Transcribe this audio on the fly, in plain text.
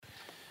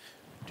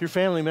Dear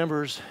family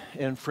members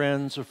and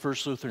friends of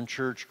First Lutheran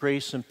Church,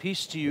 grace and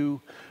peace to you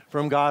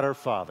from God our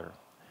Father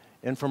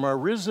and from our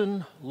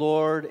risen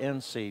Lord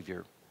and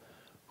Savior,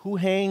 who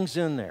hangs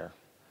in there,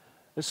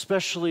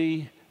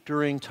 especially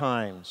during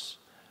times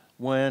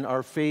when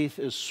our faith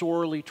is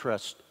sorely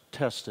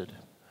tested,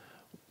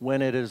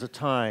 when it is a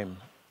time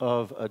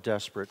of a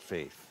desperate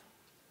faith.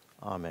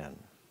 Amen.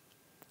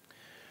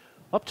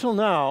 Up till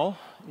now,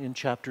 in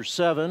chapter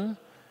 7,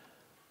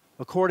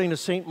 according to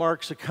St.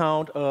 Mark's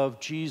account of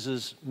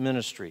Jesus'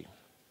 ministry,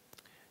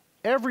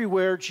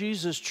 everywhere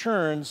Jesus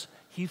turns,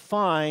 he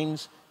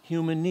finds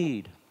human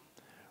need.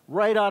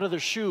 Right out of the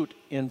chute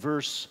in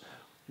verse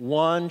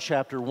 1,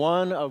 chapter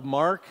 1 of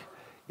Mark,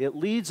 it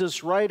leads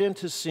us right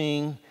into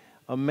seeing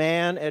a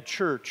man at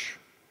church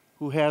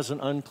who has an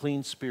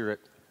unclean spirit.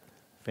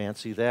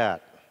 Fancy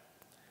that.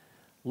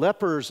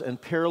 Lepers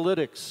and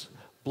paralytics,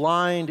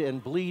 blind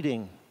and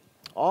bleeding,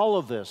 all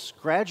of this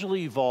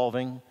gradually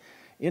evolving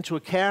into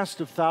a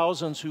cast of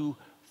thousands who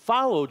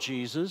follow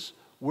Jesus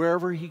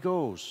wherever he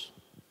goes.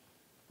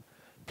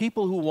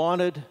 People who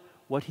wanted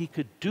what he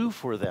could do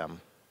for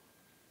them,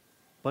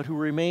 but who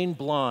remain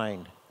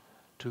blind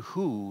to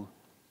who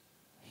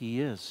he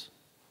is.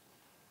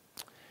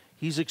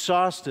 He's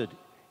exhausted.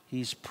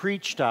 He's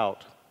preached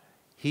out.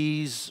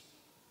 He's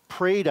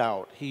prayed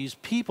out. He's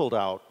peopled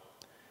out.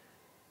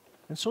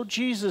 And so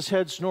Jesus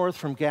heads north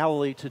from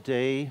Galilee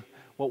today,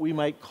 what we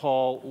might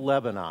call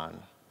Lebanon,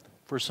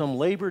 for some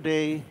Labor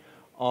Day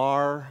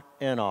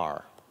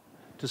R&R,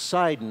 to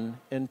Sidon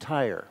and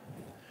Tyre,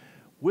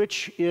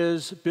 which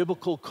is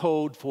biblical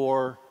code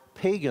for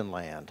pagan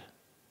land.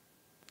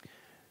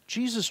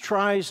 Jesus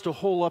tries to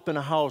hole up in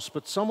a house,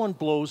 but someone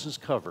blows his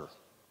cover.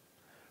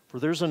 For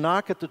there's a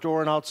knock at the door,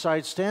 and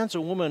outside stands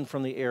a woman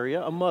from the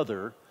area, a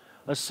mother,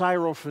 a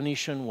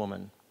Syrophoenician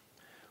woman,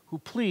 who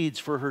pleads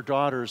for her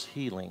daughter's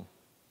healing.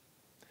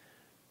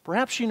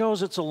 Perhaps she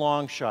knows it's a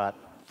long shot,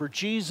 for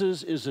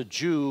Jesus is a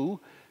Jew,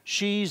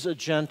 she's a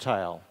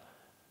Gentile.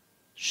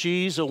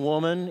 She's a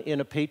woman in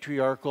a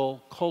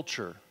patriarchal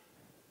culture.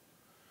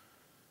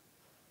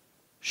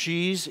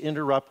 She's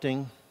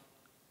interrupting.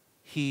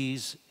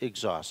 He's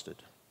exhausted.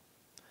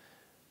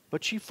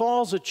 But she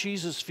falls at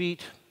Jesus'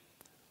 feet,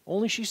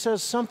 only she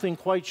says something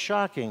quite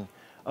shocking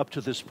up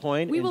to this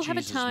point in Jesus' ministry. We will have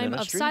a time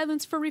of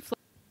silence for reflection.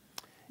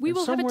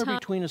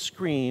 Between a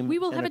scream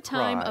and a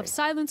cry, of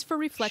silence for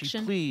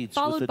reflection, she pleads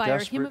followed with a by our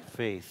hymn desperate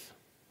faith.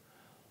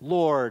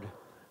 Lord,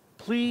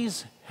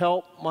 please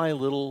help my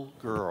little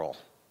girl.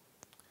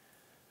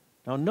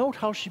 Now note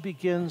how she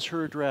begins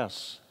her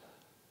address.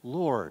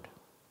 Lord,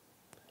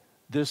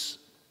 this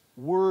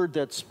word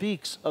that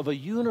speaks of a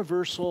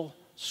universal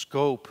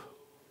scope.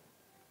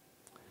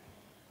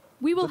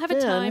 We will have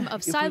a time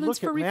of silence for reflection. If we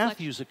look at reflection.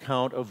 Matthew's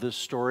account of this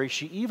story,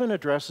 she even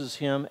addresses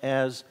him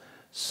as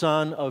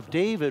Son of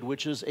David,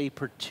 which is a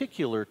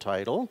particular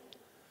title,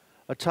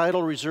 a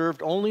title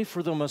reserved only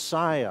for the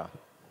Messiah.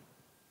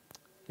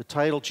 The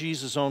title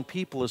Jesus' own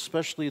people,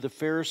 especially the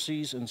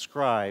Pharisees and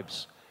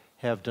scribes,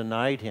 have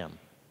denied him.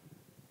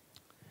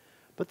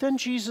 But then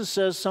Jesus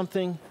says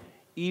something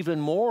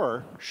even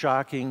more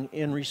shocking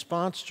in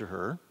response to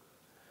her,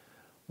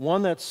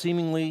 one that's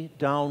seemingly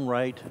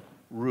downright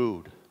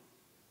rude.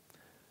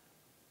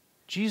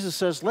 Jesus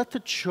says, let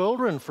the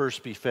children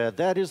first be fed,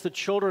 that is, the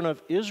children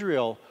of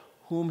Israel,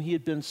 whom he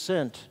had been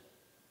sent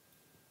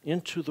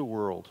into the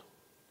world.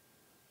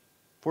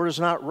 For it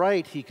is not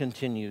right, he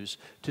continues,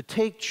 to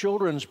take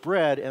children's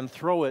bread and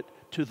throw it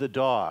to the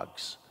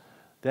dogs.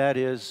 That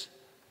is,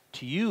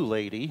 to you,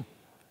 lady,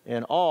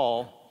 and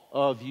all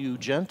of you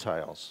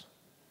Gentiles.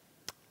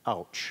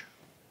 Ouch.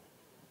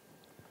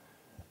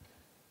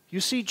 You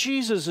see,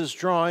 Jesus is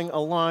drawing a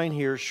line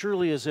here,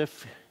 surely as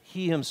if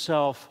he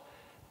himself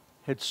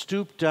had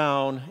stooped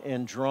down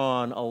and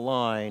drawn a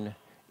line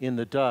in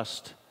the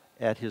dust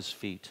at his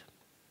feet.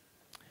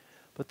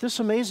 But this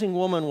amazing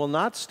woman will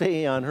not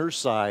stay on her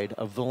side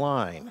of the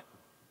line.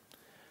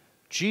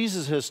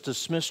 Jesus has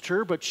dismissed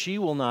her, but she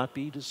will not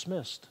be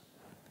dismissed.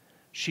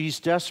 She's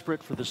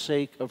desperate for the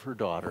sake of her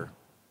daughter.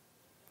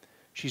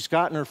 She's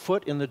gotten her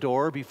foot in the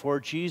door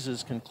before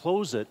Jesus can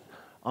close it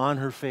on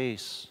her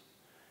face,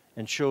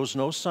 and shows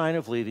no sign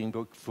of leaving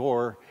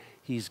before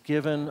he's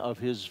given of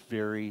his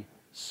very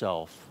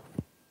self.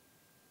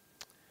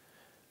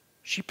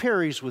 She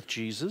parries with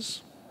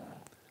Jesus,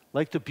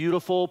 like the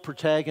beautiful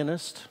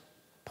protagonist,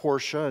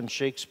 Portia, in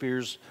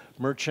Shakespeare's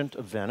Merchant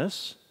of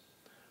Venice,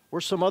 or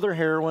some other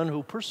heroine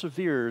who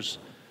perseveres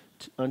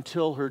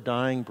until her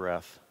dying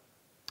breath.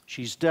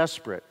 She's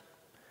desperate.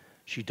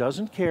 She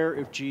doesn't care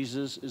if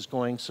Jesus is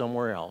going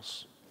somewhere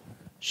else.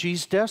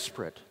 She's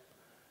desperate.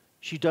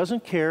 She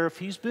doesn't care if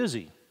he's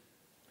busy.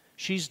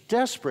 She's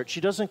desperate.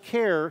 She doesn't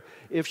care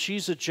if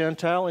she's a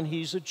Gentile and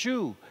he's a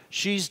Jew.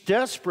 She's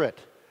desperate.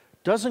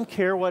 Doesn't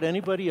care what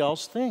anybody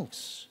else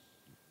thinks.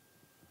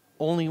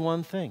 Only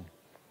one thing.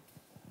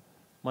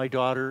 My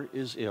daughter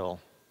is ill,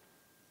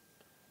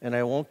 and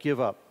I won't give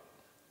up.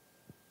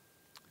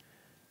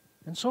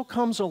 And so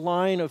comes a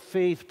line of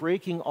faith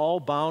breaking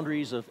all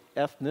boundaries of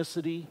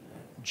ethnicity,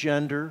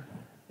 gender,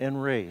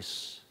 and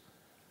race.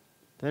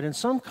 that in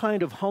some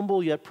kind of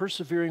humble yet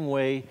persevering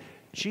way,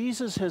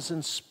 Jesus has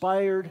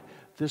inspired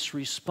this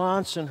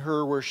response in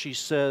her where she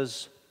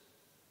says,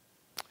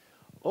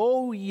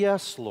 "Oh,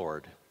 yes,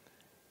 Lord,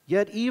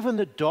 yet even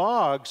the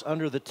dogs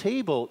under the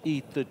table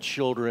eat the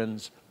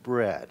children's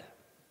bread."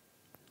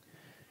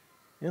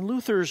 In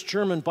Luther's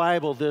German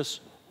Bible, this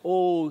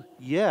 "oh,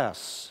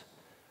 yes,"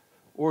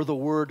 or the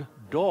word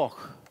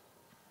 "doch,"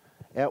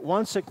 at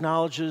once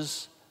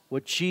acknowledges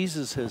what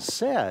Jesus has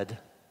said,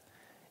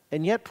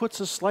 and yet puts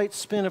a slight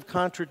spin of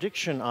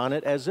contradiction on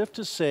it, as if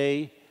to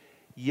say,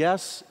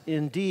 "Yes,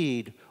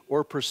 indeed,"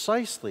 or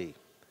precisely.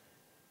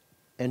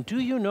 And do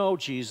you know,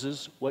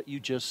 Jesus, what you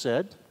just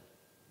said?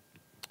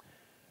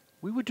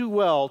 We would do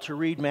well to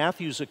read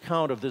Matthew's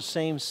account of this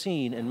same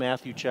scene in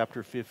Matthew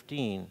chapter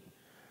 15,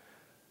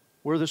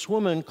 where this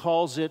woman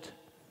calls it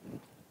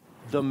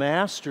the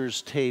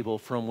master's table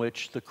from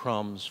which the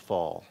crumbs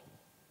fall.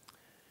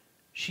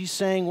 She's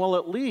saying, well,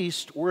 at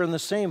least we're in the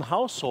same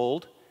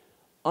household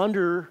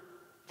under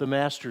the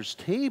master's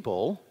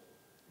table,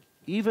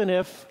 even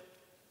if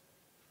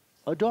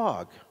a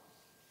dog.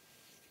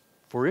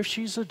 For if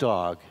she's a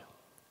dog,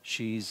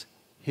 she's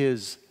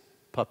his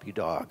puppy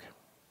dog.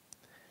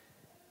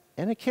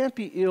 And it can't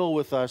be ill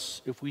with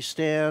us if we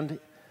stand,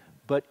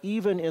 but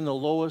even in the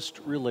lowest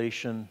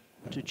relation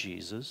to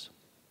Jesus.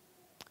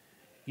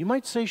 You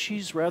might say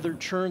she's rather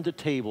turned the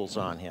tables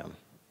on him.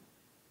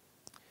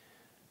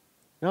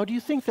 Now, do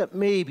you think that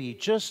maybe,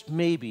 just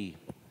maybe,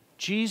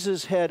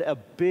 Jesus had a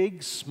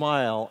big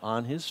smile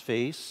on his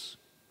face,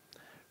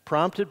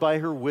 prompted by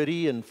her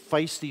witty and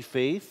feisty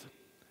faith?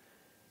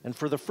 And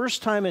for the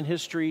first time in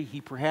history,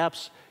 he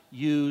perhaps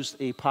used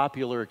a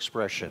popular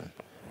expression,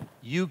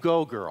 "You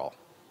go, girl,"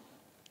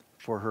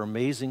 for her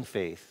amazing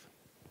faith.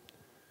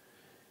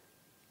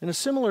 In a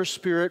similar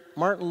spirit,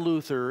 Martin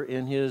Luther,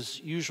 in his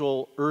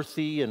usual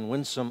earthy and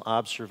winsome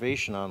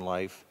observation on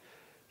life,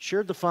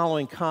 shared the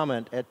following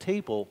comment at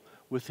table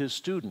with his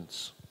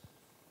students.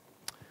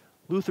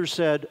 Luther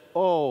said,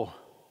 "Oh,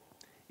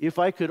 if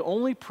I could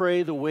only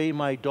pray the way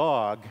my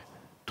dog,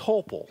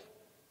 Topel,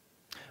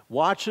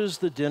 watches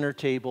the dinner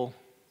table.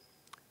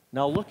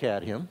 Now look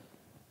at him.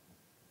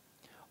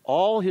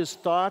 All his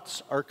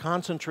thoughts are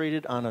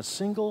concentrated on a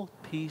single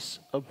piece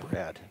of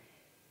bread.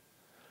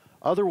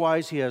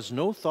 Otherwise, he has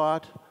no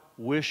thought,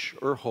 wish,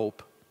 or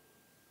hope.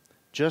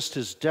 Just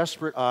his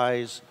desperate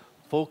eyes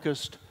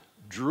focused,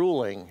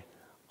 drooling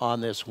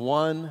on this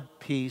one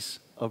piece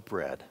of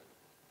bread."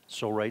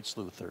 So writes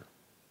Luther.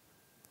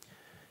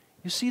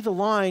 You see, the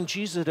line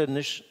Jesus had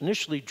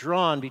initially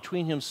drawn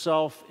between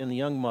himself and the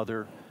young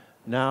mother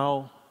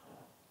now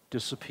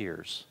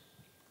disappears.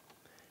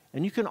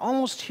 And you can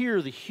almost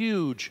hear the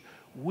huge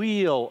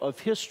wheel of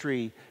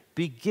history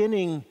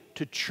beginning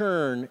to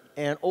churn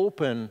and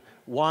open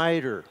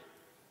wider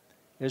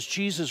as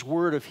Jesus'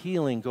 word of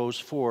healing goes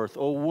forth.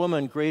 "O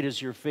woman, great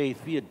is your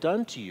faith. Be it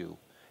done to you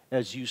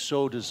as you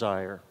so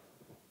desire."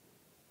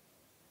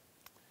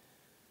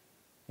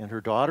 And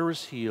her daughter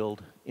is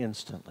healed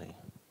instantly.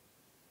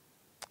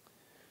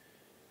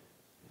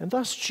 And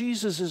thus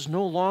Jesus is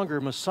no longer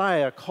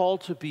Messiah,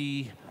 called to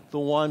be the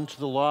one to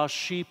the lost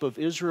sheep of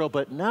Israel,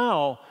 but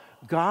now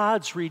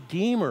God's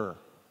Redeemer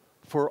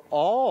for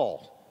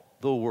all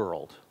the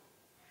world.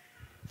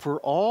 For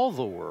all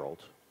the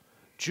world.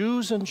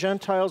 Jews and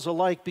Gentiles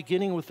alike,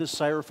 beginning with this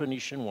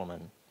Syrophoenician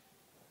woman.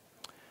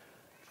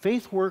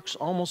 Faith works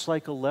almost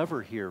like a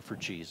lever here for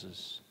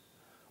Jesus,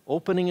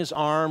 opening his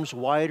arms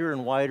wider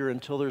and wider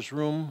until there's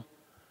room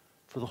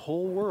for the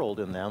whole world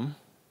in them,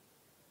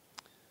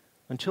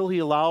 until he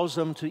allows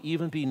them to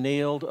even be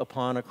nailed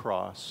upon a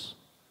cross.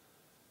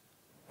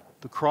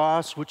 The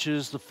cross, which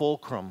is the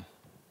fulcrum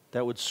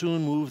that would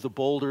soon move the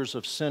boulders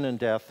of sin and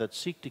death that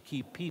seek to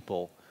keep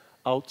people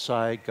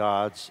outside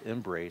God's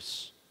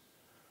embrace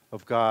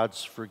of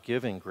God's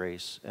forgiving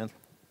grace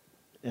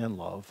and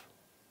love,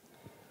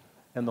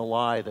 and the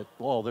lie that,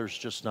 well, there's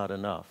just not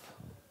enough.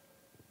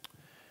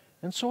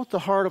 And so at the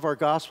heart of our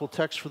gospel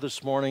text for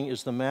this morning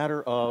is the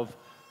matter of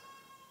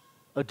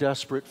a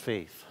desperate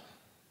faith.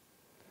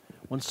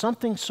 When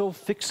something so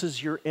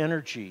fixes your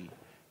energy,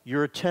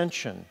 your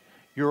attention,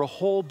 your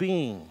whole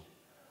being,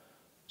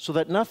 so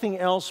that nothing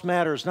else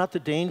matters, not the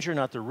danger,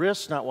 not the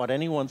risk, not what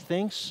anyone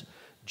thinks,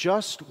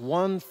 just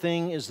one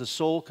thing is the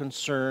sole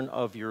concern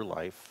of your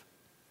life.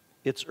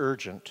 It's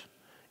urgent,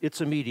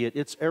 it's immediate,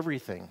 it's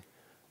everything.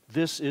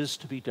 This is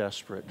to be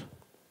desperate.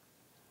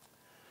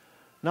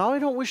 Now, I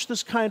don't wish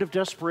this kind of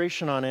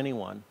desperation on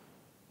anyone.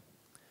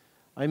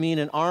 I mean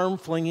an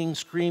arm-flinging,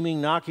 screaming,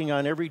 knocking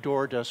on every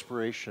door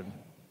desperation.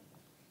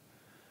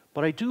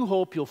 But I do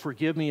hope you'll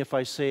forgive me if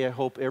I say I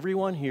hope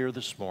everyone here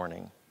this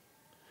morning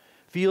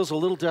feels a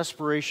little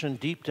desperation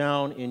deep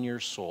down in your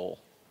soul.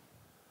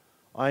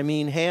 I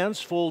mean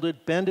hands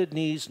folded, bended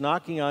knees,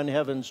 knocking on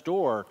heaven's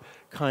door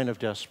kind of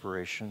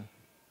desperation.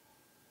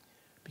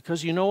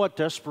 Because you know what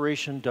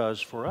desperation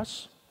does for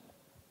us?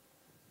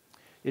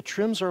 It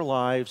trims our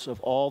lives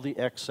of all the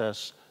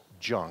excess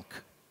junk.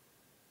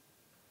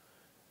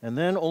 And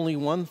then only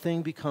one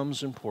thing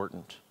becomes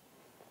important.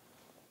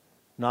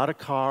 not a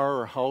car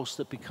or house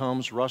that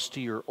becomes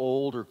rusty or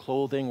old, or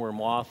clothing where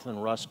moth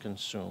and rust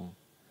consume,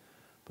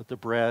 but the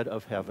bread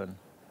of heaven.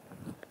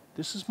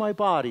 This is my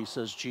body,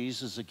 says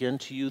Jesus, again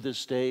to you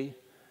this day,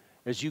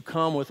 as you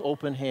come with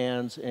open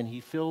hands, and he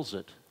fills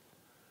it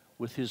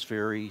with his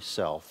very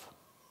self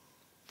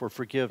for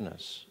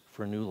forgiveness,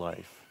 for new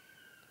life.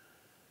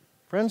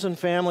 Friends and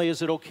family,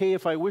 is it okay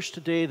if I wish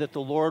today that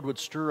the Lord would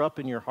stir up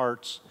in your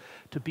hearts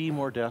to be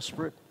more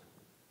desperate?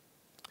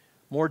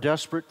 More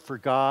desperate for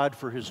God,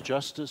 for his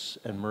justice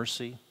and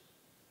mercy,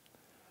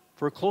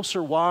 for a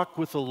closer walk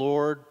with the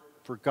Lord,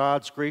 for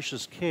God's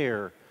gracious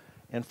care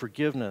and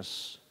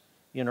forgiveness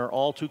in our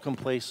all too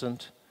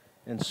complacent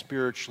and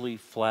spiritually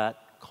flat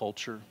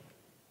culture.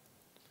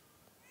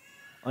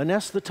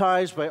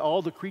 Anesthetized by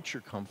all the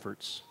creature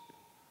comforts,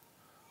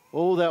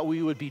 oh, that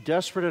we would be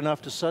desperate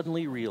enough to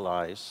suddenly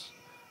realize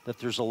that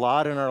there's a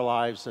lot in our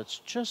lives that's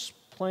just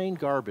plain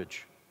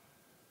garbage,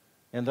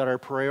 and that our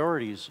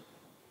priorities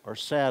are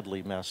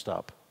sadly messed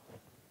up.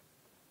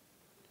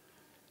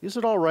 Is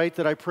it all right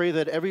that I pray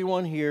that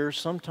everyone here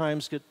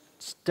sometimes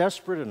gets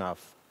desperate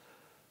enough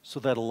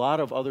so that a lot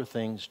of other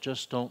things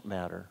just don't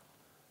matter,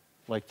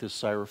 like this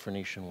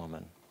Syrophoenician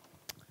woman?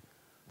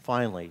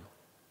 Finally,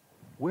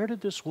 where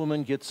did this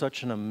woman get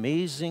such an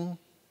amazing,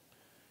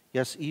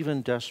 yes,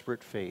 even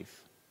desperate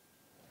faith?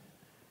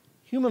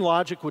 Human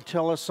logic would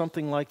tell us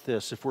something like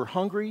this: if we're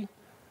hungry,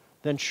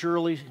 then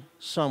surely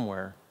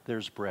somewhere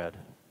there's bread.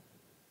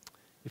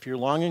 If you're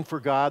longing for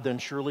God, then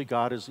surely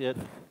God is it,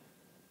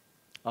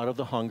 out of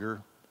the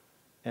hunger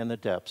and the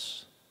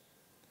depths.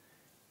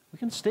 We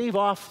can stave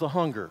off the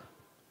hunger,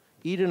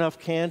 eat enough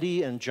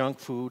candy and junk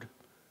food,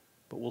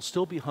 but we'll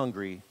still be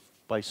hungry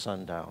by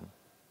sundown.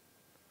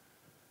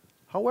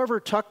 However,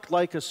 tucked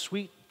like a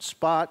sweet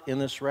spot in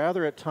this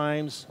rather at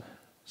times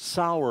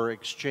sour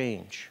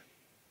exchange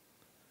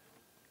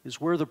is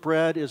where the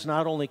bread is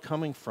not only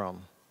coming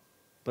from,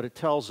 but it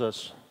tells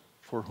us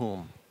for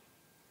whom.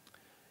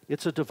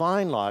 It's a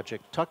divine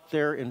logic tucked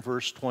there in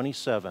verse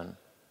 27.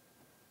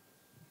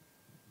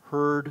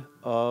 Heard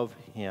of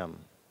him.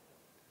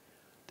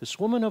 This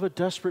woman of a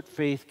desperate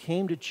faith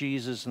came to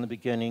Jesus in the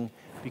beginning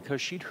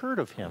because she'd heard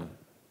of him.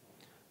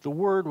 The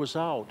word was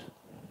out,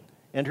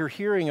 and her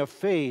hearing of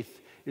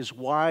faith is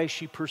why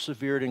she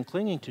persevered in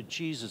clinging to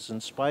Jesus in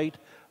spite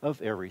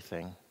of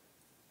everything.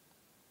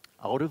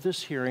 Out of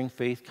this hearing,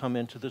 faith come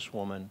into this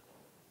woman.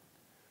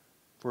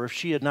 For if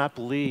she had not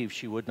believed,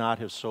 she would not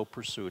have so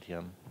pursued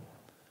him.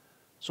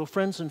 So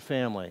friends and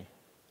family,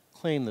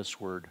 claim this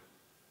word,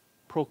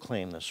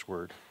 proclaim this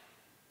word.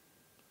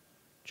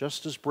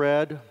 Just as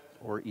bread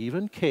or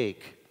even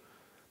cake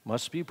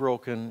must be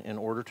broken in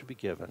order to be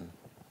given,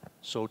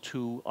 so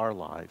too our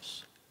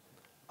lives.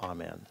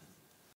 Amen.